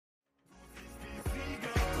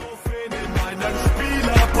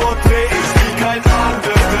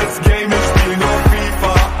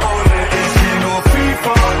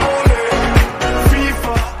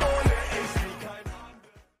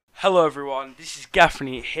Hello everyone, this is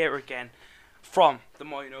Gaffney here again from the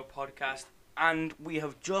More You Know podcast, and we've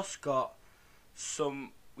just got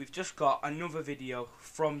another video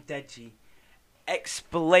from Deji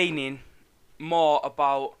explaining more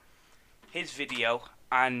about his video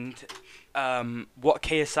and what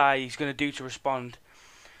KSI is going to do to respond.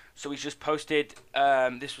 So he's just posted,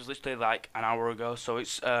 this was literally like an hour ago, so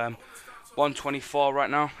it's 1:24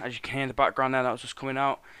 right now, as you can hear in the background there, that was just coming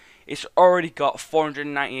out. It's already got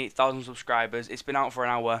 498,000 subscribers. It's been out for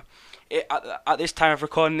an hour. At this time of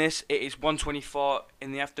recording this, it is 1:24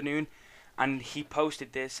 in the afternoon, and he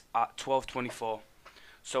posted this at 12:24.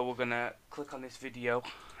 So we're gonna click on this video,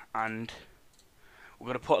 and we're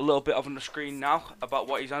gonna put a little bit on the screen now about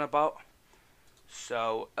what he's on about.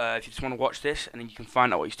 So if you just want to watch this, and then you can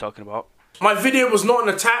find out what he's talking about. My video was not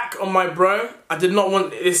an attack on my bro. I did not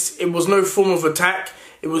want this. It was no form of attack.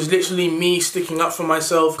 It was literally me sticking up for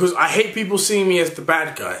myself because I hate people seeing me as the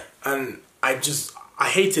bad guy. And I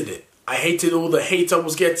hated it. I hated all the hate I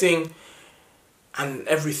was getting and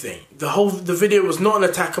everything. The video was not an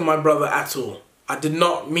attack on my brother at all. I did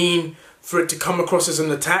not mean for it to come across as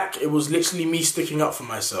an attack. It was literally me sticking up for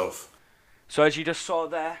myself. So as you just saw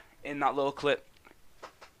there in that little clip,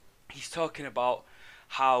 he's talking about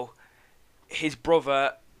how his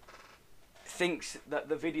brother thinks that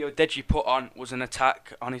the video Deji put on was an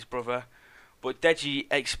attack on his brother, but Deji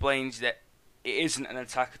explains that it isn't an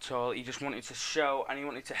attack at all. He just wanted to show, and he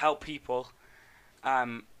wanted to help people,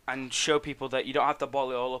 and show people that you don't have to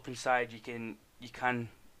bottle it all up inside. You can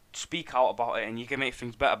speak out about it, and you can make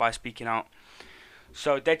things better by speaking out.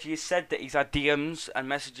 So Deji has said that he's had DMs and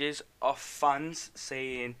messages off fans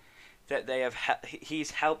saying that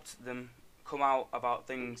he's helped them come out about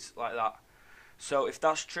things like that. So if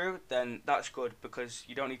that's true, then that's good, because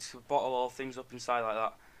you don't need to bottle all things up inside like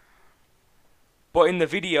that. But in the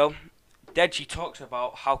video, Deji talks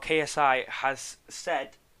about how KSI has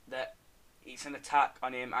said that it's an attack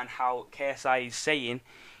on him, and how KSI is saying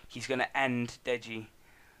he's going to end Deji.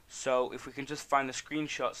 So if we can just find the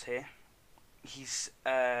screenshots here,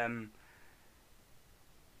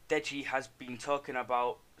 Deji has been talking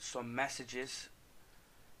about some messages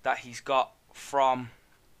that he's got from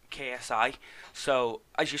KSI. So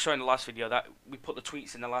as you saw in the last video, that we put the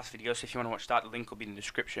tweets in the last video, so if you want to watch that, the link will be in the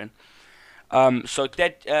description. So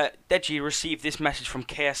Deji received this message from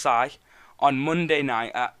KSI on Monday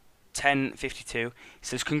night at 10:52. He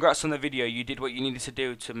says, "Congrats on the video. You did what you needed to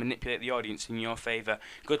do to manipulate the audience in your favour.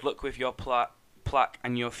 Good luck with your plaque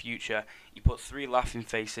and your future." He put 3 laughing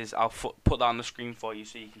faces. I'll put that on the screen for you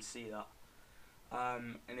so you can see that.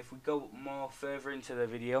 And if we go more further into the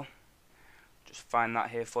video, just find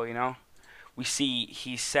that here for you now. We see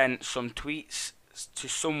he sent some tweets to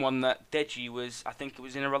someone that Deji was, I think it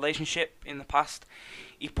was in a relationship in the past.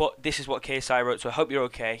 He put, "This is what KSI wrote, so I hope you're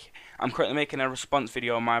okay. I'm currently making a response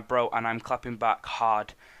video on my bro, and I'm clapping back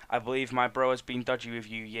hard. I believe my bro has been dodgy with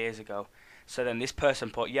you years ago." So then this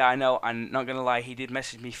person put, "Yeah, I know, and not going to lie, he did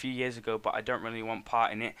message me a few years ago, but I don't really want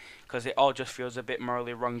part in it, because it all just feels a bit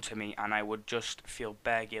morally wrong to me, and I would just feel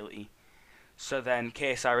bare guilty." So then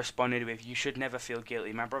KSI responded with, "You should never feel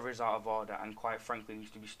guilty. My brother is out of order and quite frankly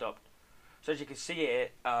needs to be stopped." So as you can see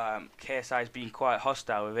it, KSI is being quite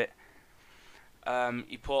hostile with it.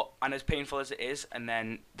 He put, "And as painful as it is," and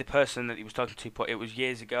then the person that he was talking to put, "It was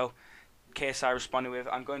years ago." KSI responded with,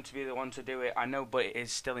 "I'm going to be the one to do it. I know, but it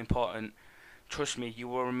is still important. Trust me, you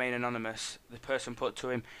will remain anonymous." The person put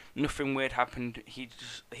to him, "Nothing weird happened. He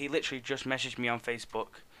literally just messaged me on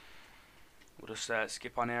Facebook." We'll just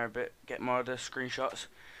skip on here a bit, get more of the screenshots.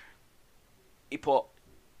 He put,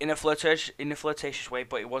 in a flirtatious way,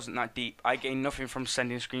 but it wasn't that deep. I gained nothing from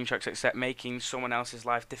sending screenshots except making someone else's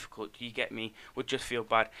life difficult. Do you get me? Would just feel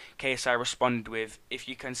bad." KSI responded with, "If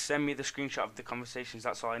you can send me the screenshot of the conversations,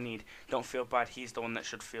 that's all I need. Don't feel bad. He's the one that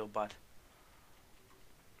should feel bad."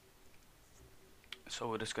 So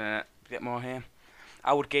we're just going to get more here.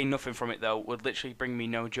 "I would gain nothing from it though, would literally bring me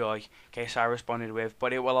no joy," KSI responded with,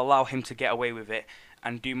 "but it will allow him to get away with it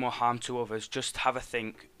and do more harm to others. Just have a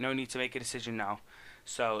think. No need to make a decision now."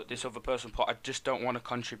 So this other person put, "I just don't want to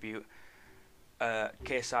contribute."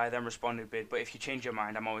 KSI then responded with, "But if you change your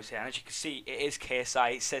mind, I'm always here." And as you can see, it is KSI.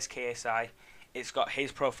 It says KSI. It's got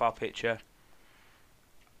his profile picture.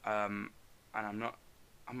 And I'm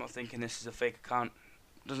not thinking this is a fake account.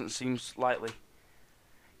 Doesn't seem likely.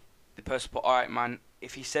 The person put, "Alright man,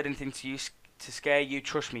 if he said anything to you to scare you,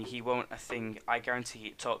 trust me, he won't a thing. I guarantee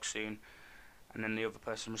it. Talk soon." And then the other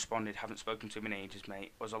person responded, "Haven't spoken to him in ages,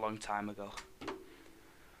 mate. It was a long time ago."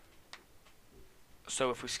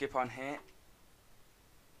 So if we skip on here,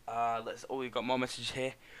 We've got more messages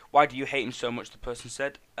here. Why do you hate him so much? The person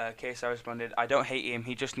said. KSI responded, I don't hate him.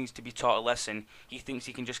 He just needs to be taught a lesson. He thinks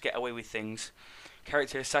he can just get away with things.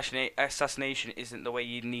 Character assassination isn't the way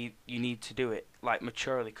you need to do it. Like,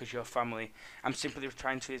 maturely, because you're family. I'm simply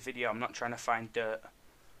trying to his video. I'm not trying to find dirt.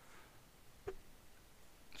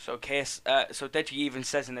 So Deji even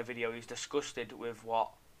says in the video he's disgusted with what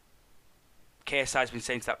KSI's been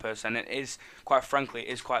saying to that person, and it is, quite frankly, it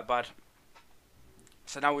is quite bad.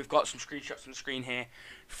 So now we've got some screenshots on the screen here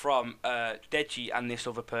from Deji and this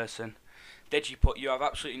other person. Deji put, you have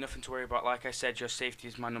absolutely nothing to worry about. Like I said, your safety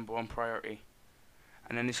is my #1 priority.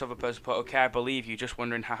 And then this other person put, okay, I believe you, just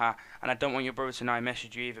wondering, haha. And I don't want your brother to know I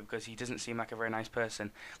messaged you either, because he doesn't seem like a very nice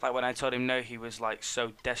person. Like, when I told him no, he was like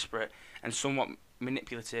so desperate and somewhat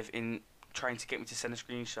manipulative in trying to get me to send the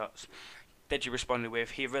screenshots. Deji responded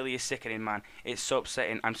with, he really is sickening, man. It's so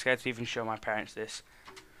upsetting. I'm scared to even show my parents this.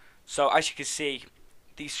 So as you can see,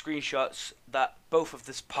 these screenshots that both of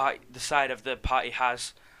the side of the party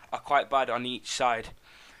has are quite bad on each side.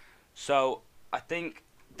 So I think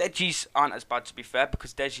Deji's aren't as bad, to be fair,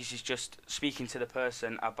 because Deji's is just speaking to the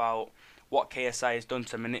person about what KSI has done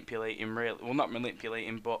to manipulate him. Well, not manipulate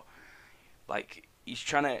him, but like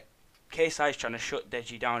KSI is trying to shut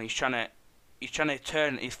Deji down. He's trying to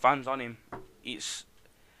turn his fans on him. It's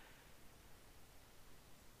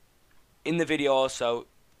in the video also.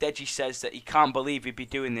 Deji says that he can't believe he'd be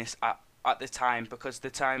doing this at the time, because the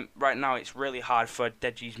time right now it's really hard for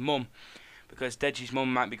Deji's mum, because Deji's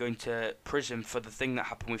mum might be going to prison for the thing that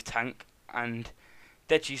happened with Tank, and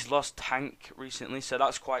Deji's lost Tank recently, so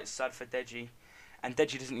that's quite sad for Deji, and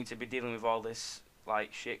Deji doesn't need to be dealing with all this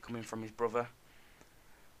like shit coming from his brother.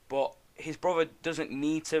 But his brother doesn't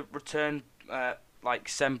need to return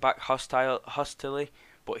send back hostility,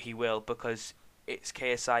 but he will, because it's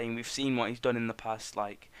KSI, and we've seen what he's done in the past,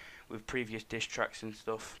 like with previous diss tracks and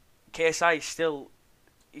stuff. KSI is still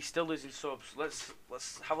losing subs. Let's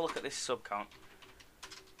have a look at this sub count,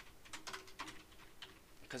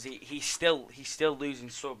 because he's still losing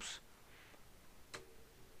subs.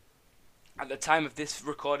 At the time of this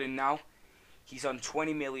recording now, he's on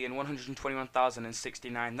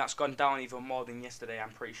 20,121,069. That's gone down even more than yesterday,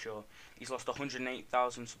 I'm pretty sure. He's lost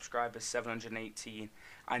 108,000 subscribers, 718.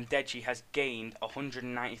 And Deji has gained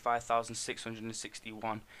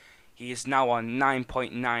 195,661. He is now on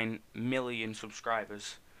 9.9 million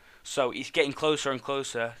subscribers. So he's getting closer and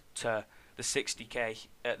closer to the 60k.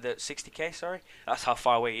 The 60k, sorry? That's how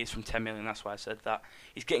far away he is from 10 million, that's why I said that.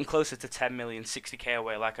 He's getting closer to 10 million, 60k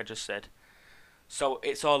away, like I just said. So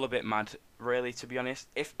it's all a bit mad, really, to be honest.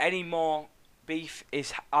 If any more beef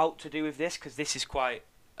is out to do with this, because this is quite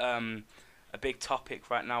a big topic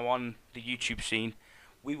right now on the YouTube scene,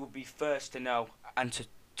 we will be first to know and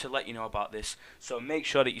to let you know about this. So make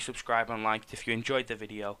sure that you subscribe and like if you enjoyed the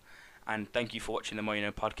video. And thank you for watching the More You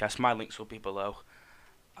Know podcast. My links will be below.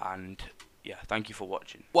 And yeah, thank you for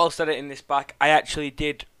watching. Whilst editing this back, I actually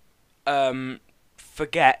did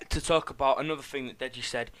forget to talk about another thing that Deji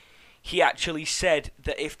said. He actually said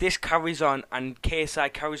that if this carries on and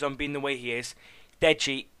KSI carries on being the way he is,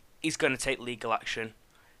 Deji is going to take legal action.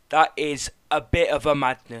 That is a bit of a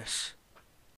madness.